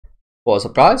What's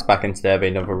up guys, back in today with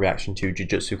another reaction to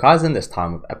Jujutsu Kaisen, this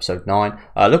time with episode 9.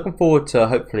 Looking forward to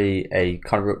hopefully a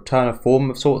kind of return of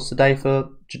form of sorts today for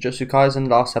Jujutsu Kaisen.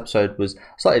 Last episode was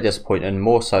slightly disappointing,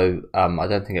 more so I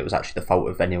don't think it was actually the fault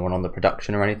of anyone on the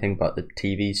production or anything, but the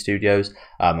TV studios.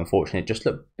 Unfortunately it just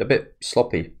looked a bit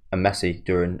sloppy and messy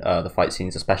during the fight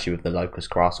scenes, especially with the locust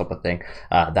grasshopper thing.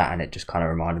 That, and it just kind of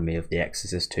reminded me of The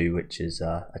Exorcist 2, which is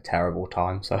a terrible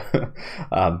time. So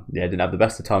yeah, didn't have the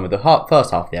best of time with the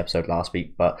first half of the episode last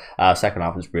week, but second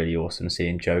half was really awesome,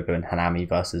 seeing Jogo and Hanami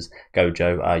versus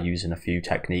Gojo using a few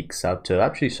techniques to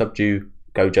actually subdue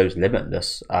Gojo's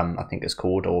limitless, I think it's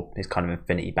called, or his kind of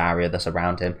infinity barrier that's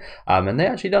around him. And they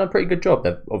actually done a pretty good job.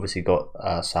 They've obviously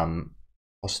got some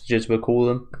hostages, we'll call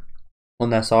them, on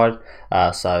their side,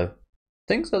 so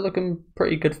things are looking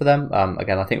pretty good for them.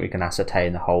 Again, I think we can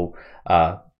ascertain the whole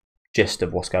gist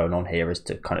of what's going on here is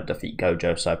to kind of defeat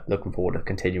Gojo, so looking forward to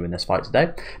continuing this fight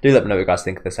today. Do let me know what you guys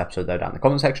think of this episode though down in the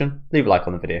comment section. Leave a like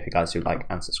on the video if you guys do like,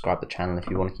 and subscribe to the channel if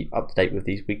you want to keep up to date with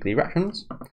these weekly reactions.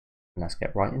 And let's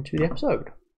get right into the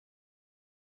episode.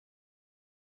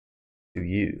 To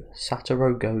you,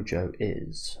 Satoru Gojo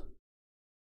is...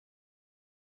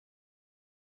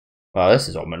 Well, this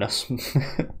is ominous.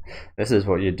 This is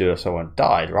what you'd do if someone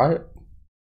died, right?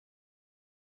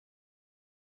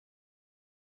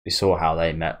 We saw how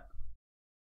they met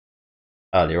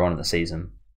earlier on in the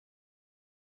season.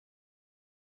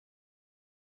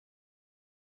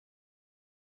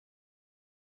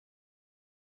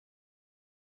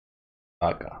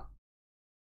 Okay.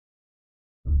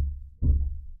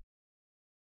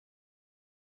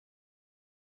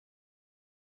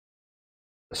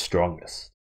 The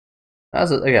strongest.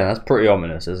 Again, that's pretty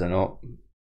ominous, is it not?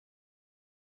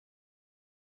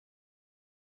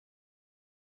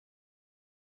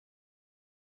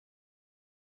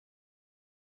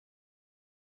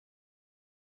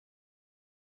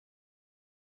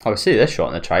 I can see this shot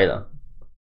in the trailer.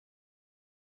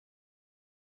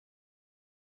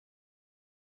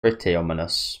 Pretty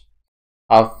ominous.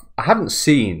 I haven't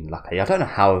seen, luckily, I don't know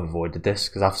how I've avoided this,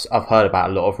 because I've heard about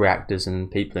a lot of reactors and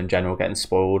people in general getting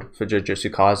spoiled for Jujutsu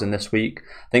Kaisen this week.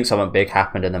 I think something big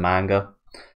happened in the manga,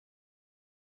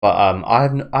 but I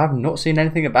have not seen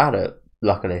anything about it,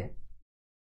 luckily.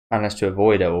 Managed to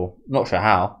avoid it, or not sure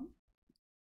how,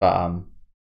 but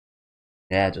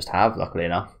yeah, just have, luckily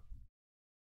enough.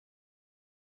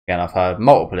 Again, I've heard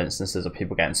multiple instances of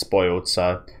people getting spoiled,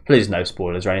 so please no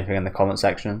spoilers or anything in the comment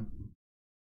section.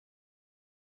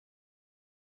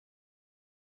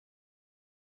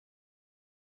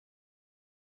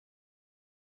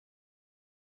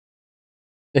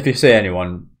 If you see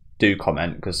anyone, do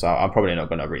comment, because I'm probably not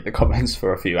going to read the comments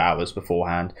for a few hours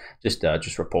beforehand. Just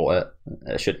report it.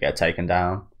 It should get taken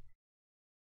down.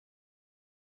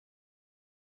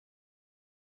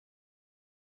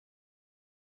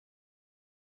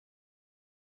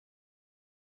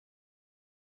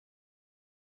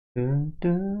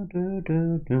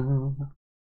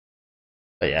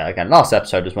 But yeah, again, last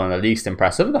episode was one of the least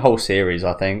impressive of the whole series,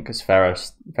 I think. It's fair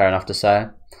enough to say.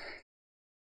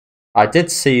 I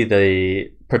did see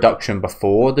the production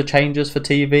before the changes for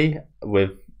TV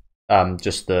with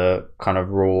just the kind of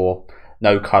raw,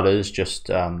 no colours, just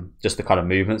the kind of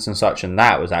movements and such, and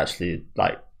that was actually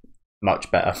like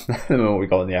much better than what we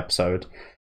got in the episode.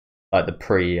 Like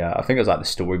the I think it was like the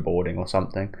storyboarding or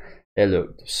something. It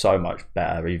looked so much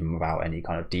better, even without any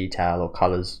kind of detail or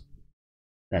colours,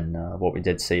 than what we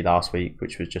did see last week,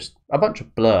 which was just a bunch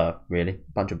of blur, really,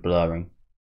 a bunch of blurring.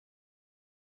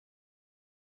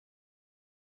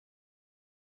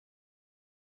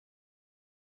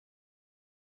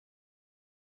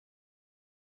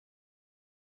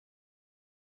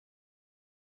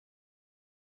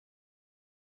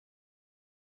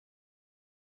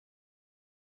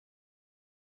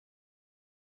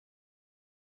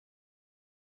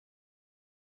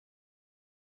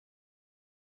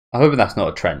 I'm hoping that's not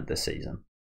a trend this season.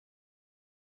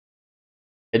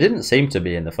 It didn't seem to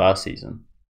be in the first season.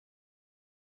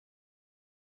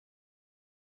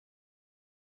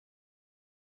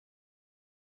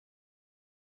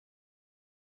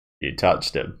 You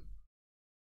touched him.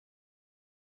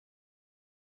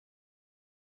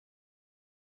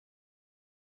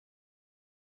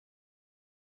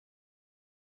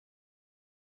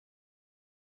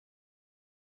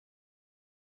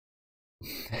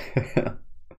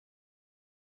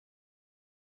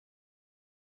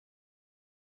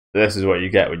 This is what you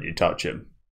get when you touch him.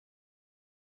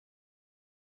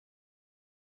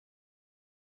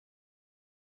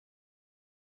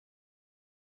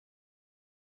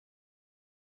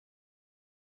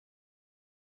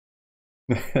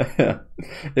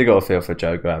 You got a feel for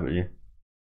Joker, haven't you?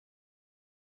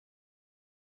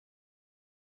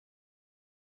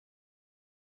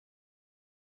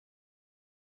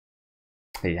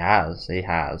 He has, he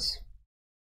has.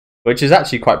 Which is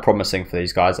actually quite promising for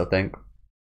these guys, I think.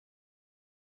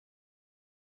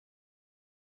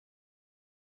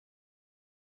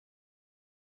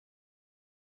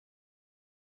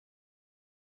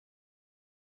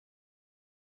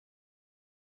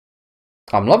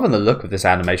 I'm loving the look of this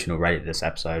animation already this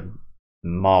episode.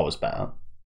 Miles better.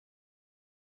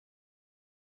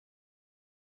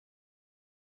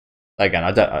 Again,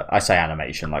 I say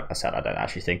animation, like I said, I don't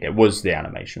actually think it was the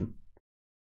animation.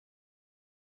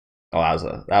 Oh,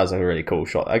 that was a really cool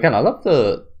shot. Again, I love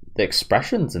the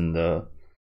expressions and the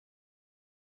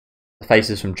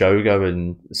faces from Jogo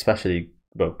and especially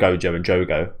Gojo and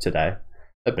Jogo today.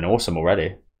 They've been awesome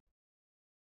already.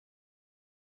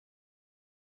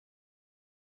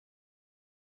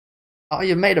 Oh,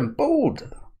 you made him bald.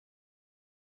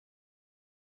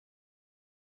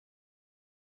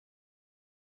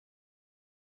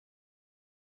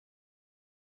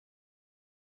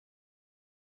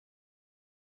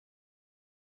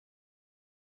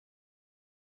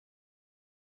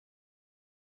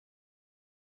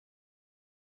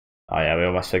 Oh yeah, we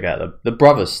almost forget the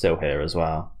brother's still here as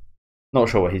well. Not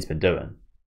sure what he's been doing.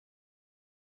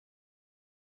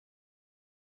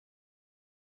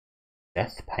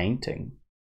 Death painting.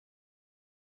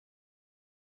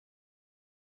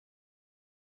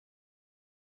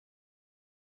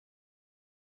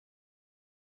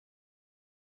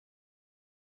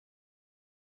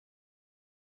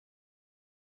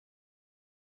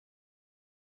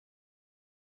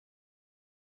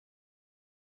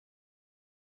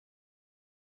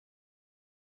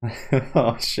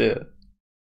 Oh shit.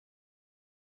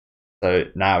 So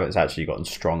now it's actually gotten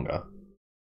stronger.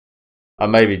 I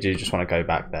maybe do just want to go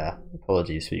back there.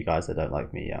 Apologies for you guys that don't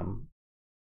like me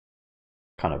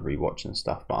kind of rewatching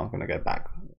stuff, but I'm gonna go back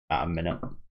about a minute.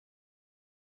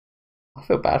 I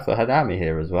feel bad for Hanami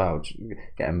here as well,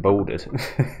 getting bouldered.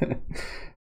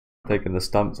 Taking the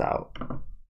stumps out.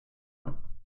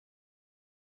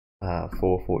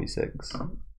 446.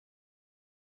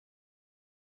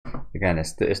 Again,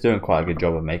 it's doing quite a good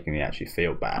job of making me actually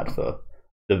feel bad for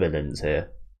the villains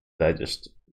here. They're just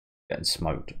getting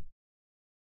smoked.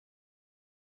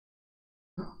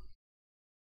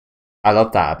 I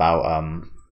love that about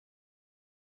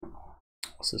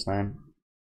what's his name?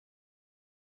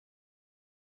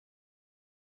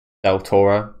 Del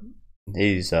Toro.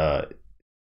 He's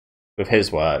with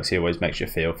his works, he always makes you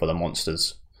feel for the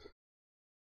monsters.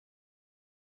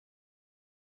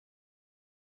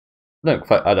 I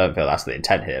don't feel that's the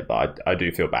intent here, but I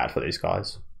do feel bad for these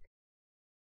guys.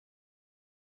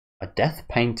 A death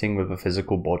painting with a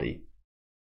physical body.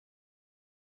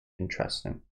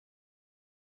 Interesting.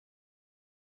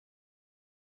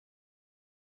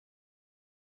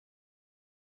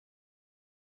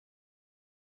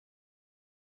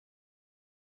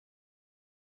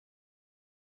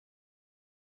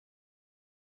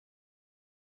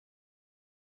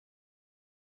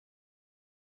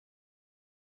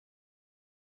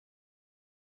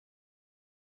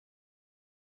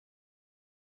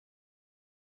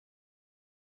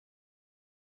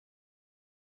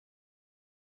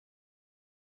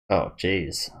 Oh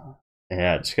jeez.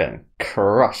 Yeah, just getting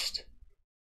crushed.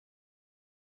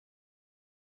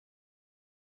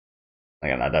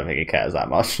 Again, I don't think he cares that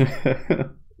much. I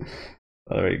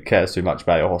don't think he cares too much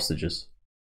about your hostages.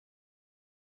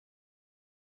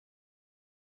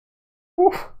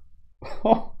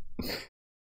 Oh,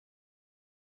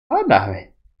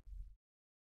 Hanami.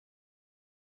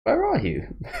 Where are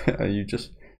you? Are you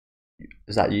just...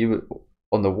 Is that you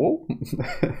on the wall?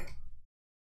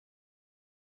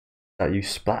 Is that you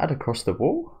splattered across the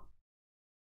wall?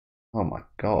 Oh my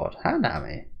god,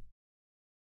 Hanami.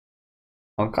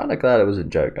 I'm kind of glad it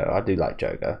wasn't Jogo. I do like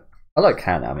Jogo. I like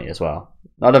Hanami as well.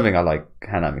 I don't think I like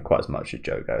Hanami quite as much as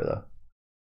Jogo though.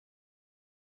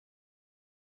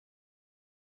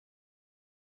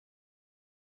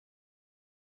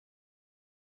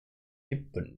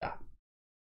 Ibunda.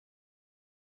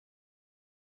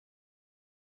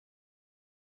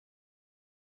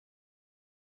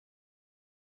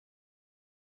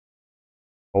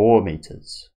 4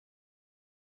 meters.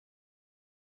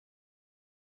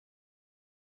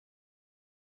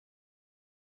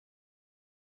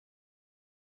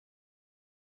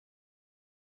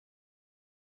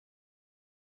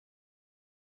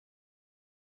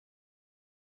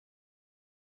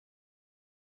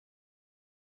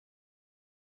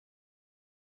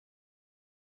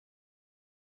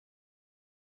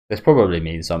 This probably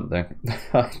means something.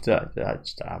 I just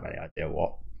don't have any idea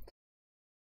what.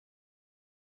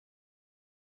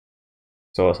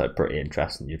 It's also pretty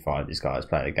interesting you find these guys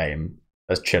playing a game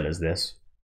as chill as this.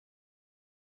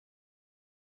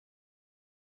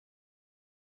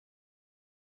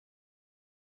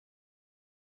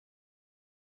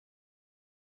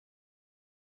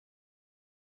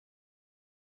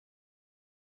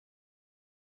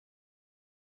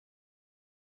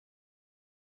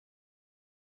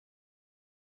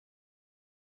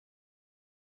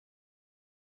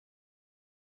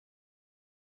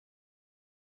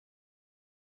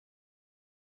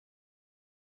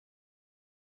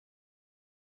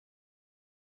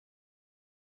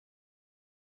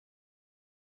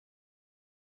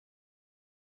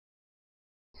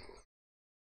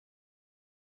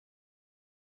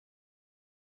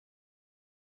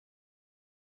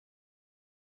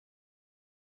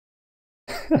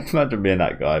 Imagine being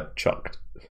that guy chucked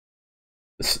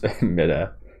in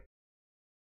midair.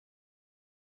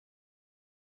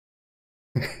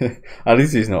 At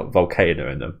least he's not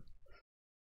volcanoing them.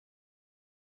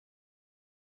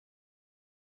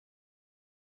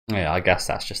 Yeah, I guess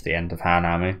that's just the end of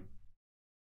Hanami.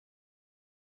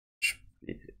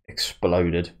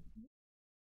 Exploded.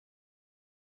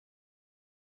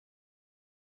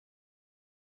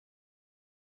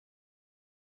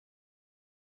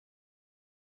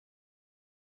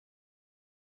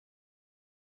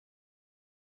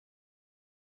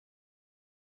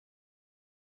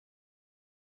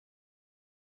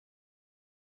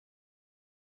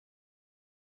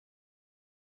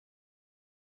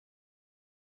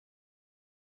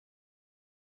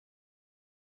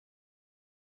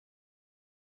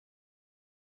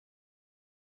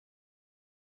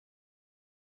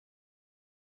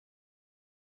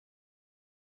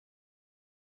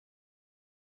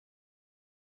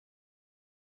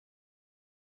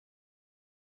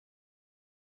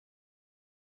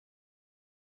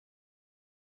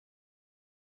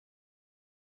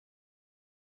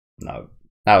 No,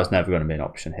 that was never going to be an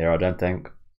option here, I don't think.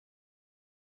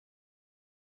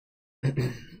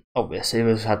 Obviously,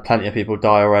 we've had plenty of people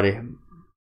die already.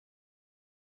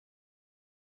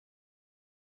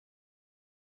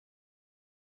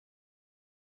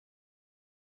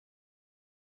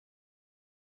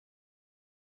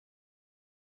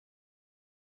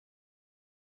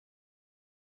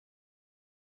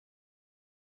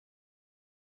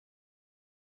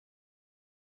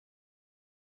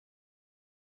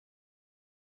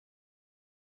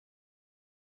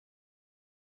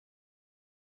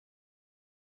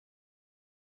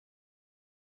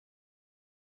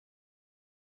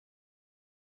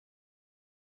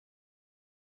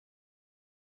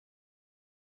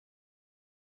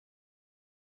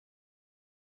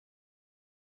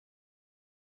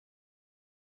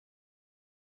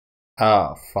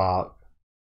 Oh, fuck.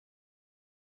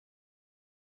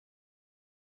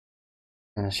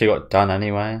 And she got done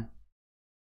anyway.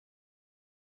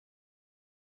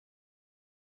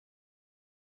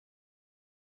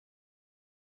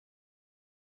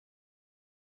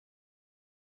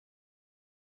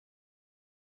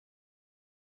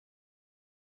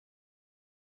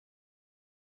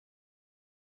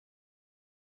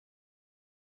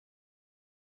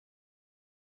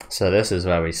 So this is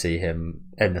where we see him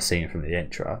in the scene from the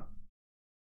intro.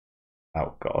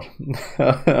 Oh god.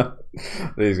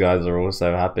 These guys are all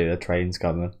so happy the train's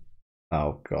coming.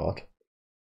 Oh god.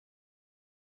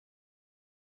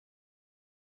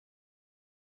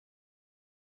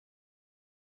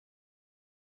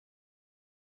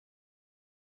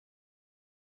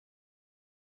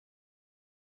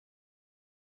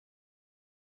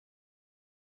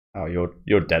 Oh,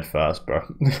 you're dead first, bro.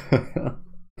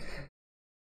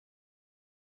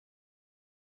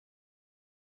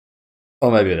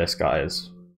 Or maybe this guy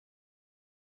is.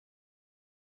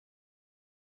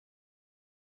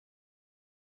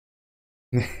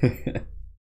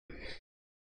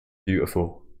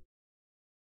 Beautiful.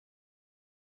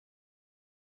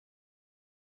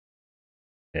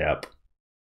 Yep.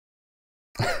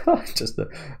 just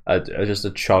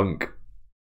a chunk.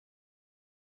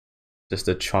 Just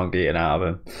a chunk eaten out of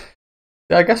him.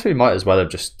 Yeah, I guess we might as well have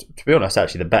just, to be honest,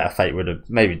 actually the better fate would have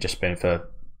maybe just been for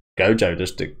Gojo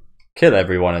just to kill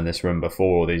everyone in this room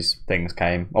before all these things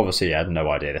came. Obviously he had no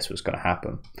idea this was going to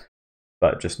happen,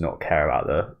 but just not care about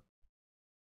the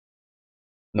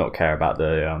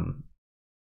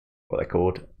what they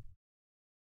called,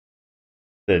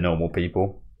 the normal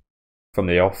people from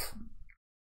the off,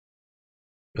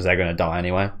 because they're going to die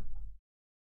anyway.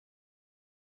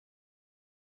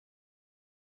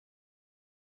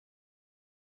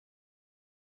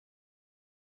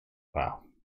 Wow.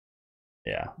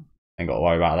 Yeah, ain't got to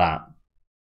worry about that.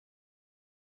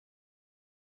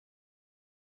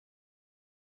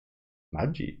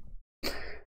 Magi.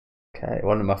 Okay,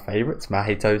 one of my favourites,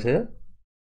 Mahito's here.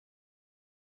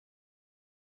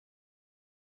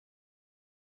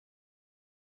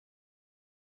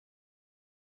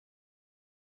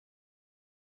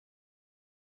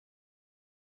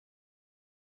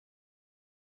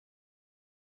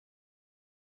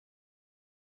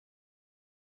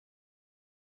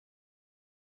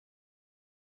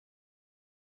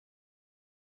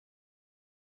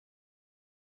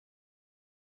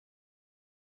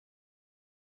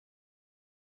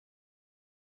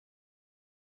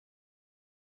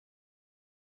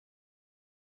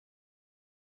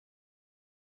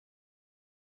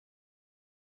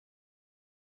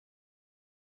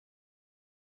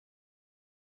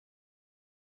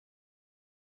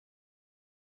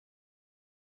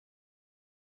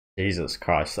 Jesus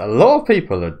Christ. A lot of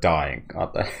people are dying,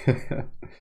 aren't they?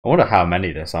 I wonder how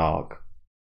many this arc.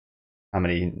 How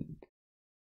many...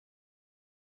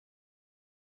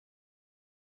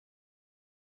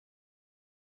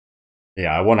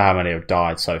 Yeah, I wonder how many have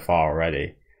died so far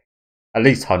already. At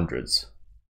least hundreds.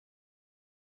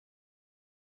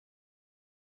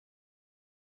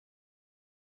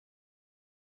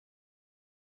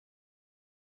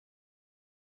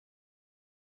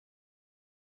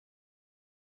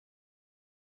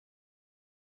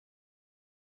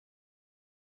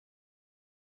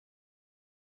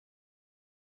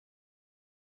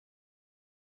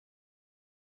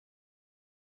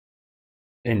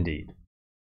 Indeed.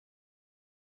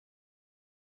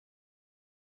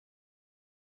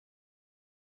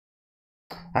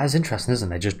 That is interesting,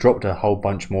 isn't it? They just dropped a whole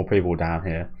bunch more people down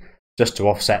here just to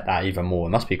offset that even more.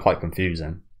 It must be quite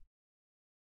confusing.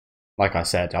 Like I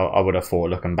said, I would have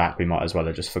thought looking back we might as well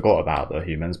have just forgot about the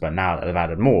humans, but now that they've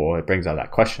added more, it brings up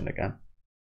that question again.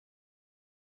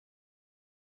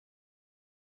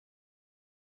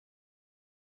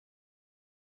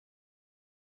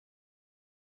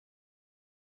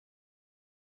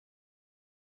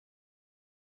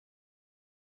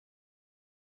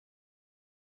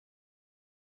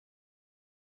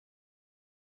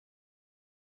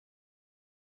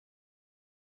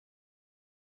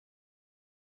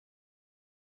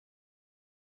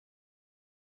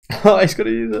 Oh, he's gonna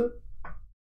use it.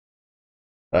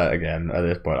 Again, at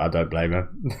this point, I don't blame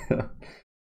him.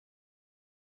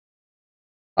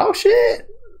 Oh shit!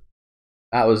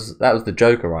 That was the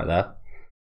Joker right there.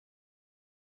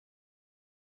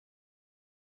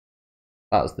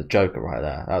 That was the Joker right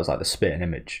there. That was like the spitting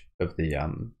image of the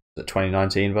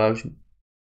 2019 version.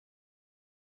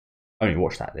 I only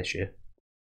watched that this year.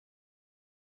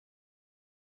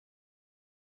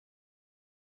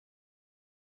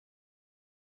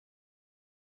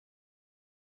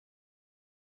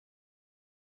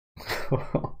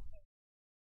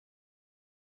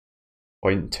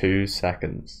 .2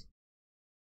 seconds.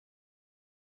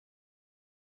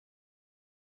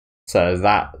 So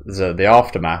the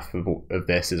aftermath of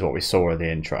this is what we saw in the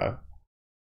intro.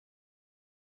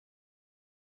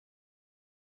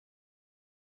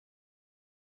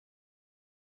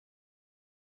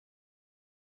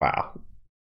 Wow.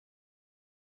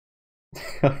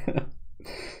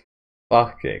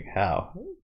 Fucking hell.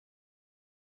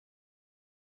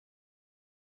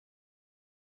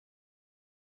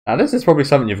 Now this is probably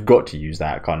something you've got to use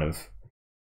that kind of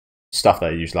stuff that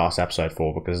I used last episode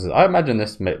for, because I imagine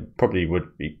this probably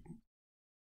would be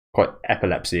quite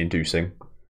epilepsy inducing.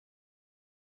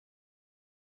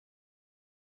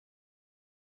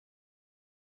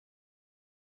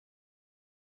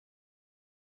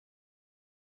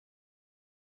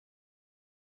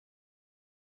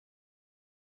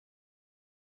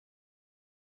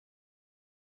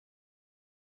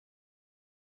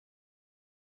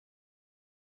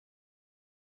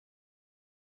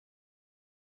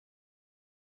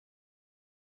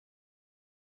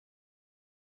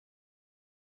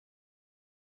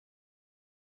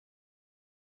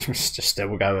 It's just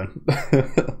still going.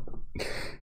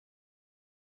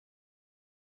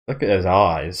 Look at his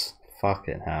eyes.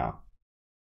 Fucking hell.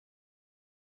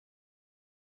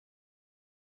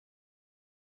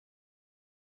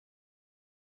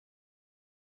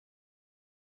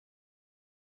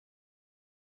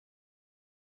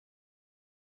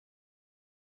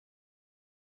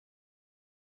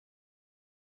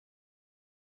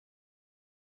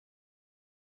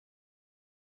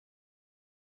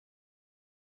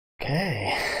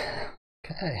 Okay.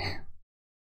 Okay.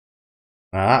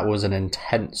 Now that was an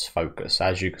intense focus,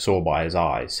 as you saw by his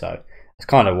eyes. So it's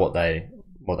kind of what they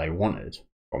wanted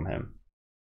from him,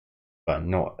 but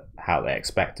not how they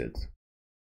expected.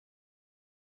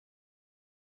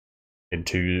 In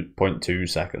 2.2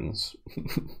 seconds.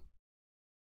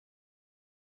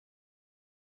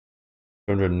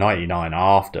 299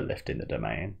 after lifting the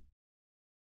domain.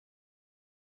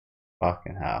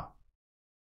 Fucking hell.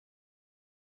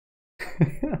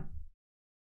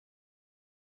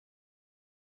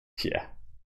 Yeah.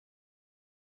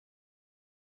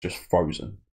 Just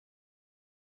frozen.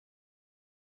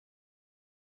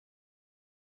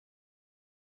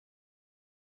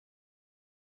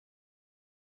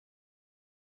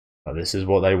 But this is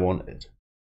what they wanted.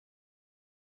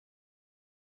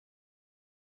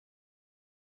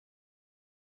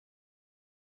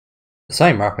 The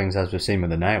same wrappings as we've seen with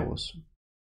the nails.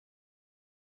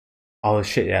 Oh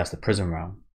shit, yeah, it's the prison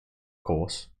realm. Of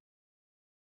course.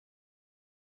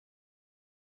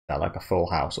 Is that like a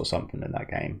full house or something in that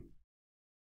game?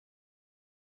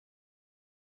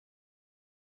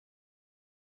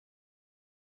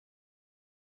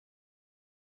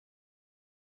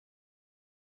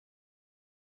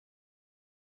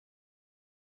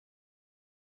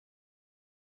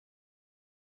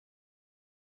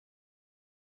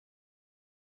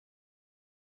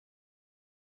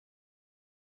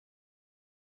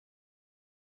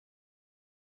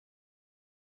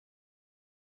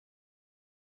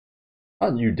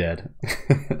 Aren't you dead?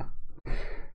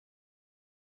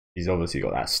 He's obviously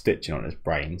got that stitching on his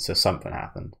brain, so something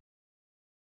happened.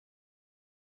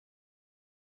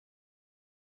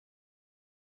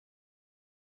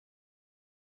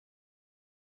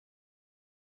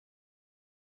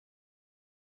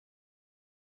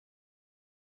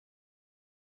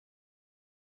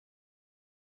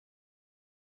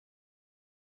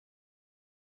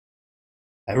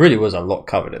 There really was a lot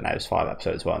covered in those 5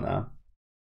 episodes, weren't there?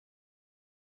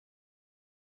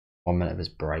 1 minute of his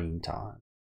brain time.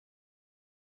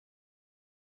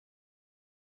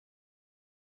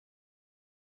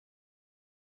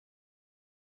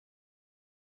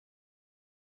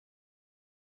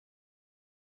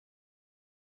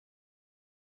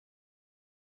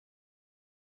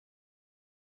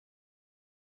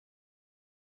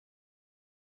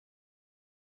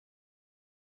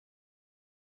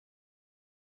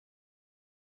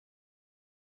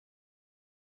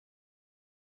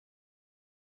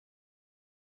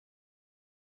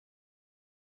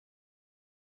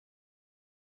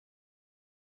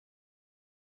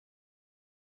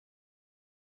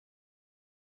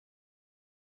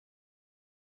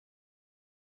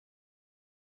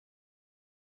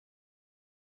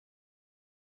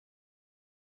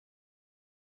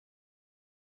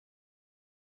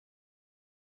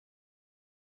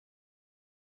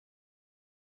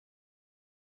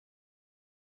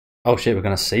 Oh shit, we're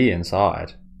gonna see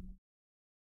inside.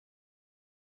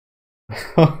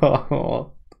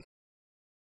 What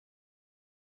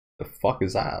the fuck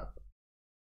is that?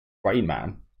 Rain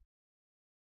Man.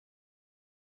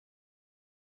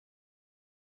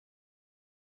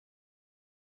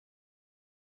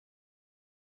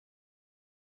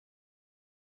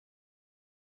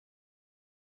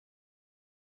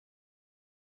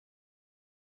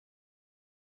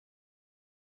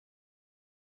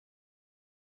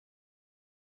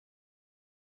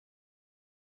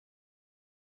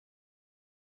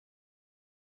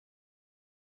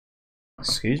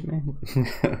 Excuse me?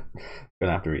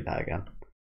 Gonna have to read that again.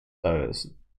 So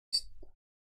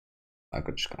I'm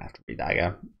just gonna have to read that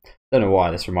again. Don't know why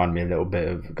this reminded me a little bit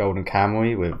of Golden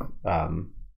Kamuy with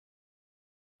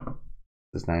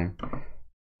his name,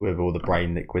 with all the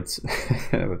brain liquids,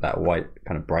 with that white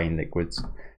kind of brain liquids.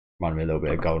 Reminded me a little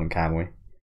bit of Golden Kamuy.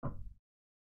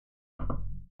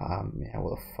 Yeah,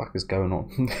 what the fuck is going on?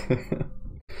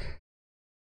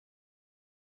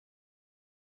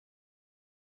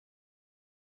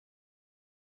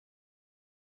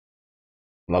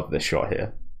 Love this shot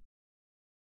here.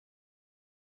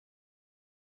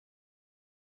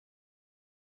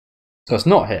 So it's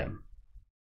not him.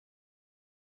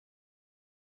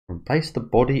 Replace the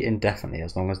body indefinitely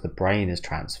as long as the brain is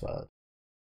transferred.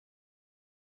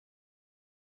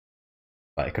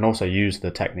 But it can also use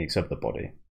the techniques of the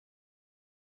body.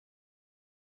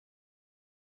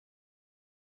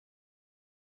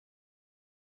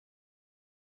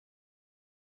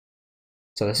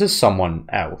 So this is someone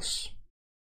else.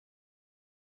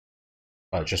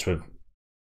 Just with,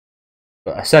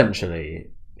 but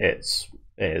essentially it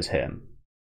is him,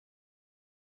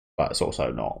 but it's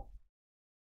also not.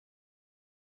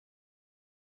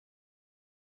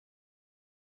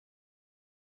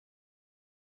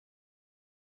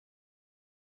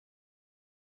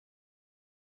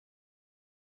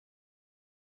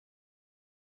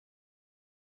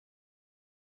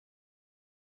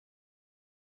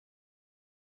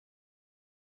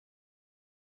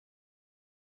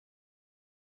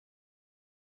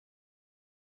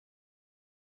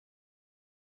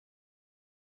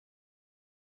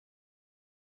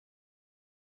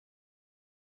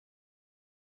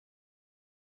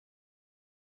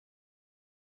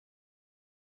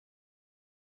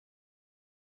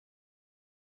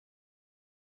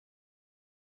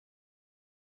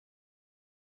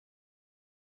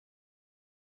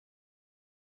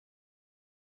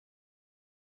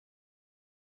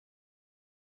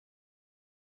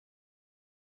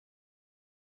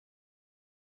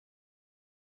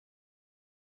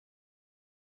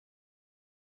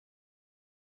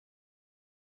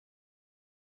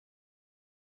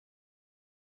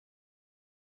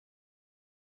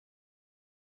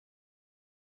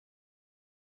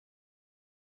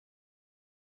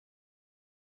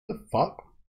 The fuck?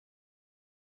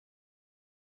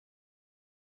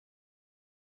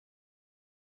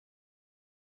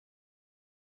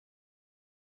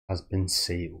 Has been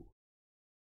sealed.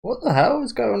 What the hell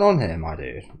is going on here, my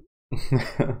dude?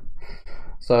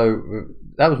 So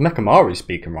that was Mechamaru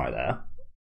speaking right there.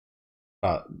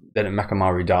 But didn't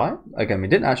Mechamaru die? Again, we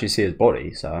didn't actually see his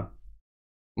body, so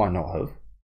might not have.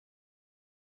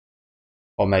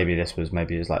 or maybe this was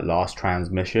his like last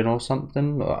transmission or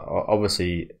something.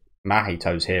 Obviously,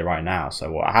 Mahito's here right now,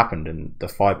 so what happened in the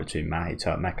fight between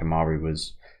Mahito and Mechamaru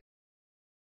was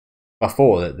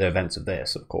before the events of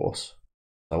this, of course.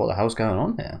 So what the hell's going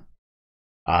on here?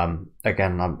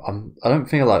 Again, I don't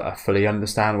feel like I fully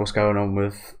understand what's going on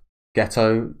with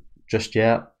Getou just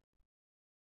yet.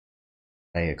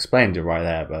 They explained it right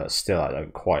there, but still I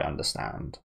don't quite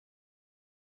understand.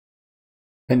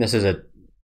 I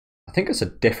think it's a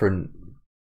different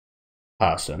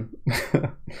person.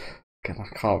 I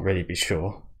can't really be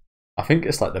sure. I think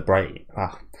it's like the brain.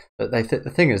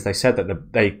 The thing is, they said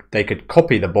that they could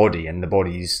copy the body and the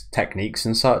body's techniques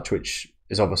and such, which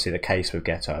is obviously the case with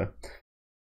Getou.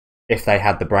 If they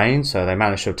had the brain, so they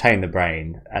managed to obtain the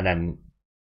brain, and then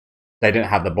they didn't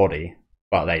have the body,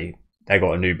 but they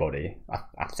got a new body.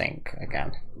 I think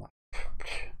again.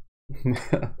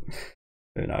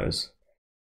 Who knows?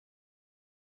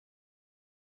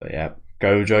 But yeah,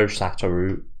 Gojo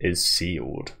Satoru is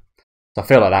sealed. So I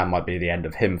feel like that might be the end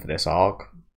of him for this arc.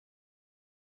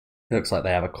 It looks like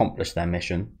they have accomplished their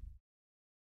mission.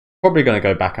 Probably going to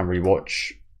go back and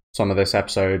rewatch some of this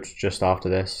episode just after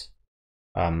this.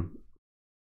 Talk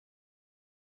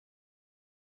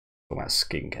about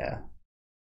skincare.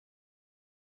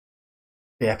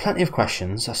 Yeah, plenty of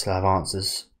questions. I still have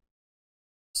answers.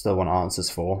 Still want answers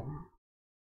for.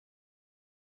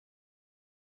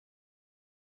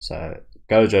 So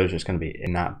Gojo's just going to be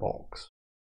in that box.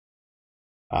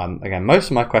 Again, most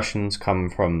of my questions come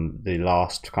from the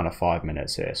last kind of 5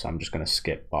 minutes here, so I'm just going to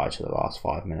skip by to the last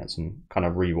 5 minutes and kind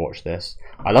of rewatch this.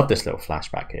 I love this little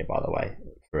flashback here, by the way,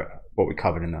 for what we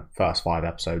covered in the first 5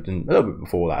 episodes and a little bit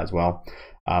before that as well.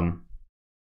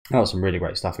 That was some really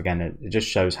great stuff. Again, it just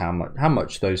shows how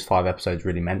much those 5 episodes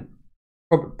really meant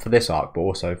for this arc, but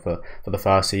also for the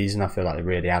first season. I feel like they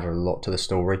really added a lot to the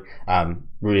story.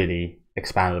 Really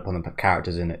expanded upon the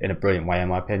characters in a brilliant way, in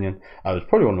my opinion. It was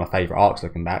probably one of my favourite arcs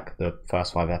looking back, the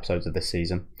first 5 episodes of this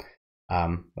season.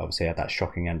 Obviously had that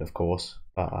shocking end, of course,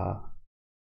 but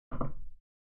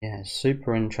yeah,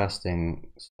 super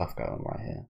interesting stuff going on right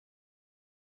here.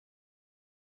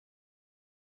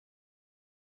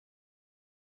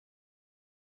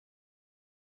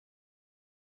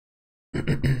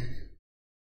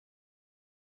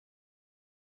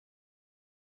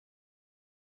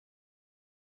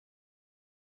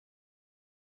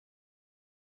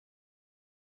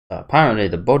 Apparently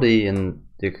the body and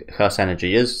the curse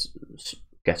energy is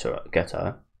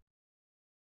Getou,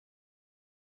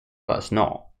 but it's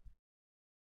not.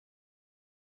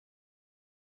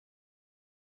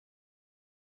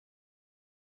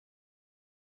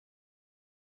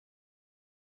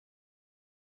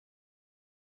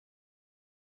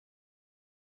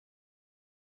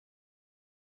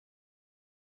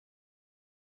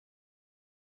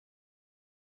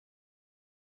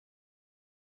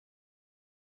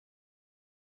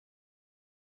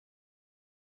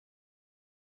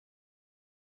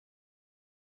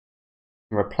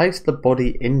 Replace the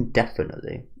body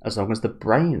indefinitely as long as the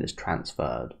brain is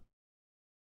transferred.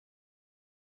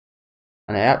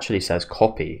 And it actually says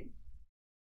copy.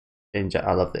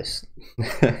 I love this.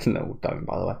 No, don't,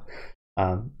 by the way.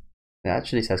 It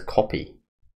actually says copy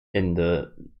in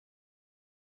the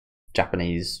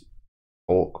Japanese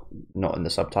talk, not in the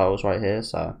subtitles right here.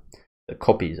 So it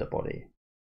copies a body.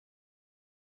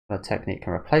 The technique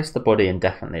can replace the body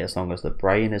indefinitely as long as the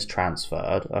brain is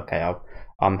transferred. Okay,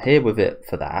 I'm here with it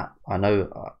for that. I know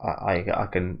I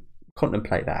can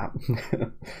contemplate that.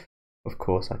 Of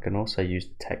course, I can also use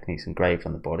the techniques engraved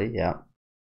on the body. Yeah,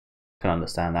 can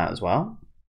understand that as well.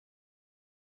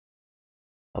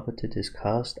 Coveted is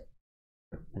cursed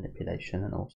manipulation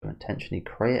and also intentionally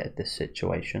created this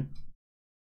situation.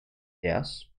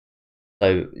 Yes.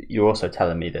 So you're also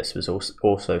telling me this was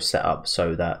also set up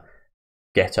so that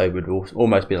Getou would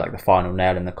almost be like the final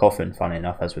nail in the coffin, funny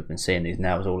enough, as we've been seeing these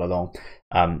nails all along.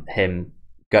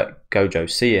 Gojo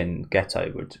seeing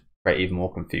Getou would create even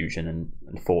more confusion and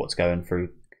thoughts going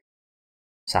through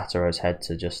Satoru's head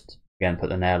to just, again, put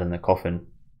the nail in the coffin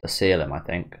to seal him, I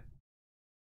think.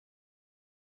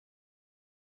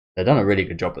 They've done a really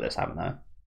good job with this, haven't they?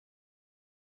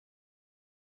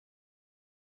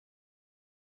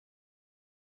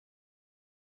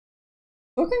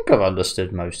 I think I've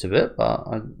understood most of it, but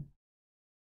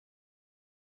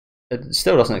it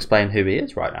still doesn't explain who he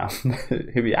is right now,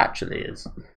 who he actually is.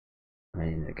 I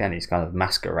mean, again, he's kind of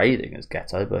masquerading as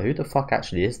Getou, but who the fuck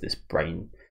actually is this brain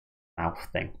mouth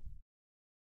thing?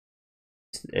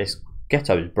 It's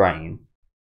Getou's brain.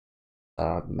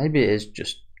 Maybe it is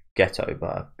just Getou,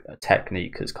 but a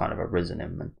technique has kind of arisen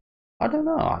him, and I don't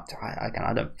know.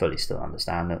 I don't fully still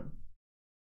understand it.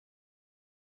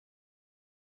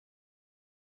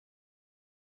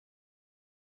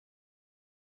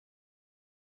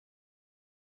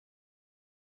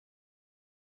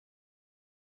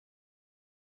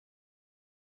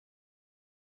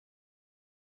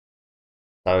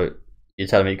 So you're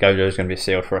telling me Gojo is going to be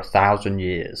sealed for 1,000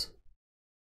 years?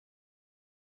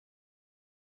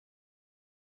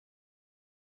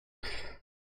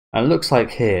 And it looks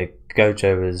like here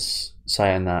Gojo is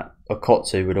saying that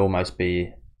Okotsu would almost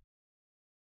be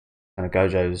kind of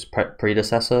Gojo's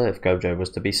predecessor if Gojo was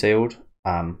to be sealed.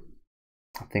 I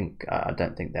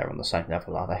don't think they're on the same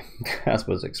level, are they? As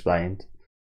was explained.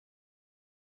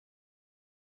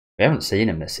 We haven't seen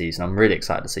him this season. I'm really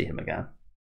excited to see him again.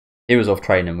 He was off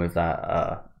training with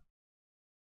that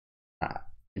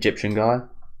Egyptian guy.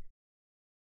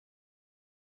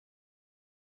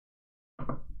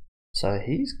 So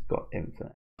he's got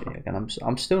infinite. Again,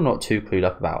 I'm still not too clued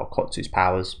up about Okotsu's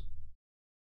powers.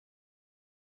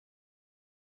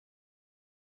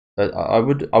 But I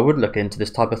would look into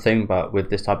this type of thing, but with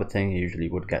this type of thing, you usually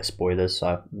would get spoilers, so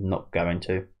I'm not going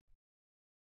to.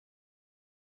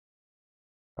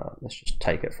 Let's just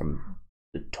take it from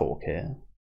the talk here.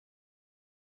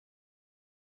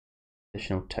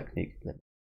 Additional technique.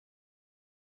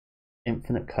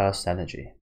 Infinite cursed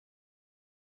energy.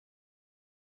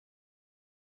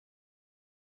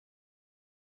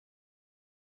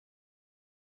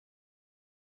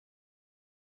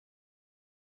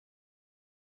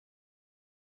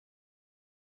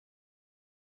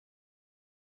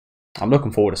 I'm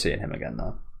looking forward to seeing him again,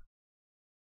 though.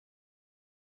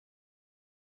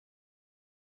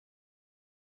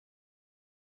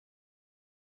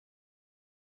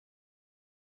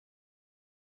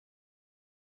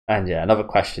 And yeah, another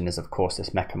question is, of course, this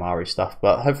Mechamaru stuff,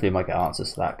 but hopefully we might get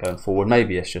answers to that going forward.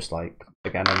 Maybe it's just like,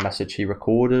 again, a message he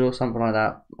recorded or something like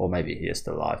that, or maybe he is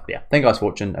still alive. But yeah, thank you guys for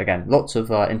watching. Again, lots of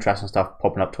interesting stuff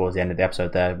popping up towards the end of the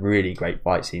episode there. Really great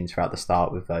fight scenes throughout the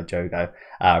start with Jogo.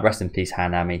 Rest in peace,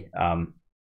 Hanami.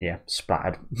 Yeah,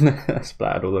 splattered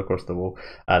all across the wall.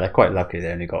 They're quite lucky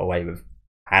they only got away with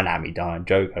Hanami dying.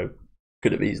 Jogo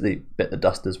could have easily bit the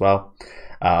dust as well.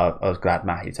 I was glad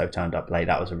Mahito turned up late.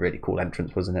 That was a really cool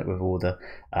entrance, wasn't it, with all the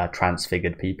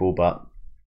transfigured people. But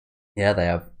yeah, they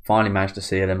have finally managed to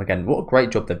seal him again. What a great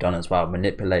job they've done as well,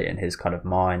 manipulating his kind of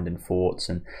mind and thoughts.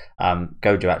 And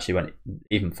Gojo actually went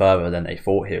even further than they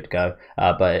thought he would go.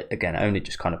 But again, only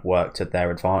just kind of worked to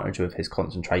their advantage with his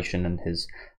concentration and his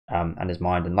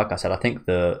mind. And like I said, I think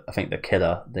the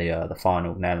killer, the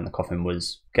final nail in the coffin,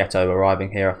 was Getou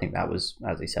arriving here. I think that was,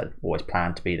 as he said, always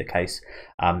planned to be the case.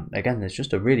 Again, there's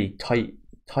just a really tight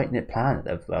knit plan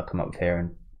that they've come up with here,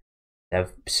 and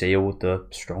they've sealed the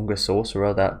strongest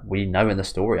sorcerer that we know in the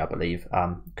story, I believe.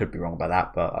 Could be wrong about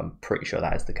that, but I'm pretty sure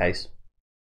that is the case.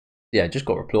 Yeah, just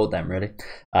got to applaud them, really.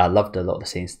 Loved a lot of the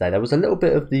scenes today. There was a little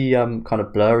bit of the kind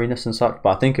of blurriness and such,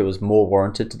 but I think it was more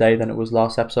warranted today than it was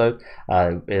last episode.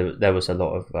 There was a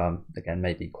lot of, again,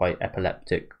 maybe quite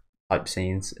epileptic type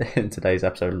scenes in today's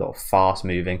episode, a lot of fast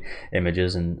moving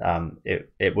images, and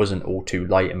it wasn't all too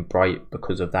light and bright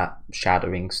because of that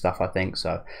shadowing stuff, I think.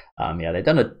 So yeah, they've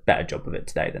done a better job of it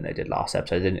today than they did last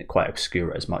episode. They didn't quite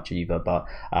obscure it as much either, but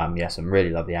yeah, some really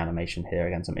lovely animation here.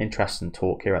 Again, some interesting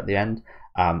talk here at the end.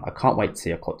 I can't wait to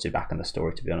see Okotsu back in the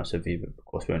story, to be honest with you. But of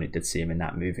course, we only did see him in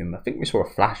that movie. I think we saw a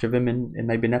flash of him in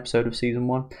maybe an episode of season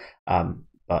 1.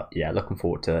 But yeah, looking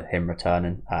forward to him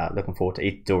returning. Looking forward to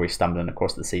Itadori stumbling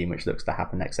across the scene, which looks to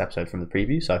happen next episode from the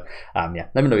preview. So yeah,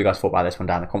 let me know what you guys thought about this one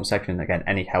down in the comment section. Again,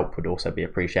 any help would also be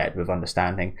appreciated with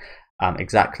understanding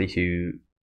exactly who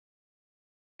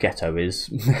Getou is.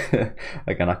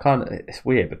 Again, it's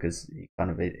weird because he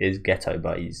kind of is Getou,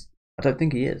 but I don't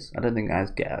think he is. I don't think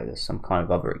as Getou, there's some kind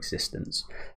of other existence.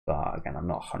 But again, I'm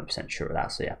not 100% sure of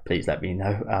that. So yeah, please let me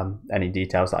know any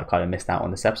details that I kind of missed out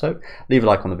on this episode. Leave a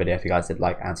like on the video if you guys did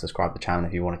like, and subscribe to the channel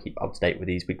if you want to keep up to date with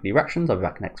these weekly reactions. I'll be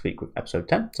back next week with episode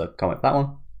 10. So can't wait for that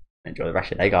one. Enjoy the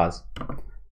rest of your day, guys.